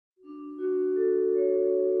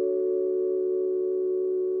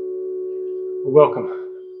Welcome.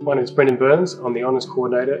 My name is Brendan Burns. I'm the Honours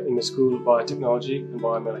Coordinator in the School of Biotechnology and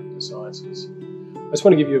Biomolecular Sciences. I just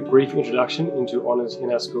want to give you a brief introduction into honours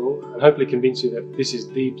in our school and hopefully convince you that this is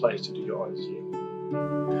the place to do your honours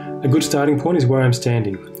year. A good starting point is where I'm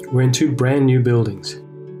standing. We're in two brand new buildings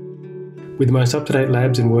with the most up-to-date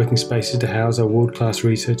labs and working spaces to house our world-class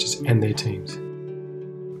researchers and their teams.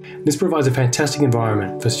 This provides a fantastic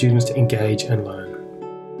environment for students to engage and learn.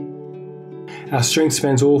 Our strength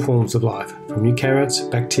spans all forms of life, from eukaryotes,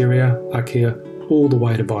 bacteria, archaea, all the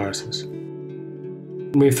way to viruses.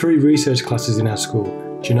 We have three research clusters in our school: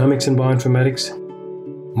 genomics and bioinformatics,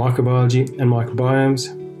 microbiology and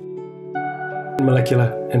microbiomes, and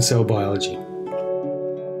molecular and cell biology.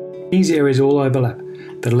 These areas all overlap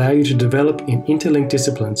that allow you to develop in interlinked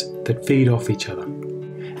disciplines that feed off each other.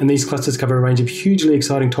 And these clusters cover a range of hugely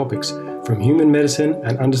exciting topics, from human medicine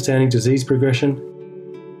and understanding disease progression,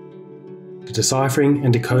 to deciphering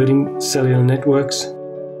and decoding cellular networks,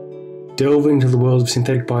 delving into the world of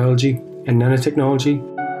synthetic biology and nanotechnology,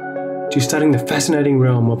 to studying the fascinating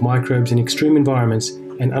realm of microbes in extreme environments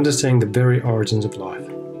and understanding the very origins of life.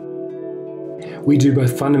 We do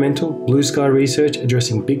both fundamental, blue sky research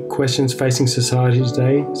addressing big questions facing society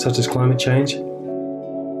today, such as climate change,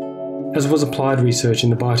 as well as applied research in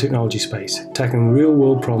the biotechnology space, tackling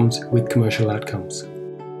real-world problems with commercial outcomes.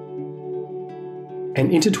 And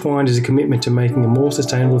intertwined is a commitment to making a more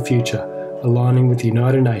sustainable future, aligning with the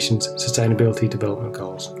United Nations Sustainability Development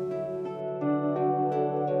Goals.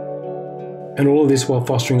 And all of this while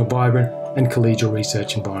fostering a vibrant and collegial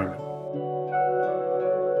research environment.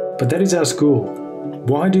 But that is our school.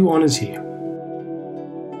 Why do honours here?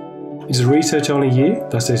 It is a research-only year,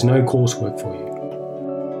 thus there's no coursework for you.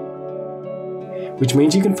 Which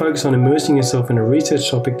means you can focus on immersing yourself in a research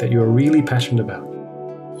topic that you are really passionate about.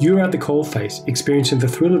 You are at the coalface, experiencing the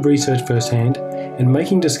thrill of research firsthand and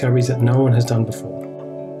making discoveries that no one has done before.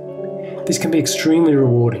 This can be extremely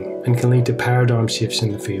rewarding and can lead to paradigm shifts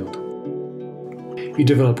in the field. You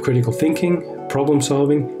develop critical thinking, problem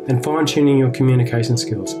solving, and fine-tuning your communication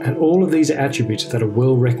skills, and all of these are attributes that are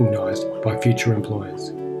well recognised by future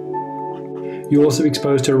employers. You're also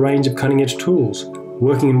exposed to a range of cutting-edge tools,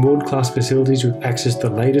 working in world-class facilities with access to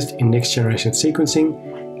the latest in next-generation sequencing,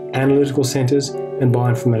 analytical centres, and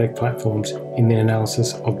bioinformatic platforms in the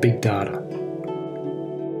analysis of big data.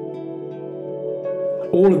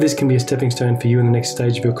 All of this can be a stepping stone for you in the next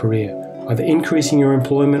stage of your career, either increasing your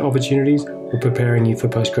employment opportunities or preparing you for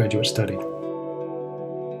postgraduate study.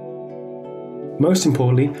 Most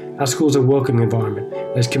importantly, our school is a welcoming environment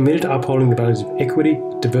that is committed to upholding the values of equity,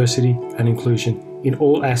 diversity, and inclusion in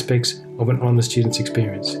all aspects of an honours student's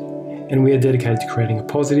experience. And we are dedicated to creating a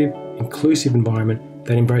positive, inclusive environment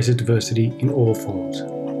that embraces diversity in all forms.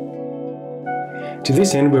 To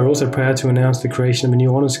this end, we're also proud to announce the creation of a new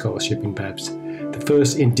honours scholarship in BABS, the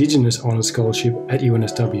first Indigenous honours scholarship at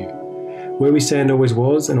UNSW. Where we stand always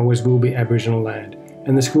was and always will be Aboriginal land,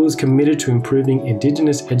 and the school is committed to improving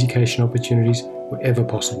Indigenous education opportunities wherever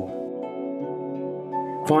possible.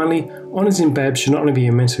 Finally, honours in BABS should not only be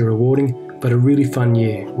immensely rewarding, but a really fun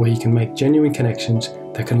year where you can make genuine connections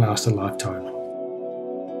that can last a lifetime.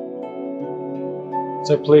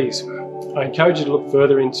 So please, I encourage you to look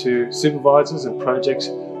further into supervisors and projects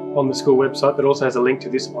on the school website that also has a link to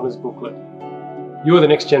this honours booklet. You are the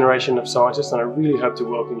next generation of scientists, and I really hope to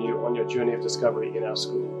welcome you on your journey of discovery in our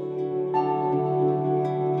school.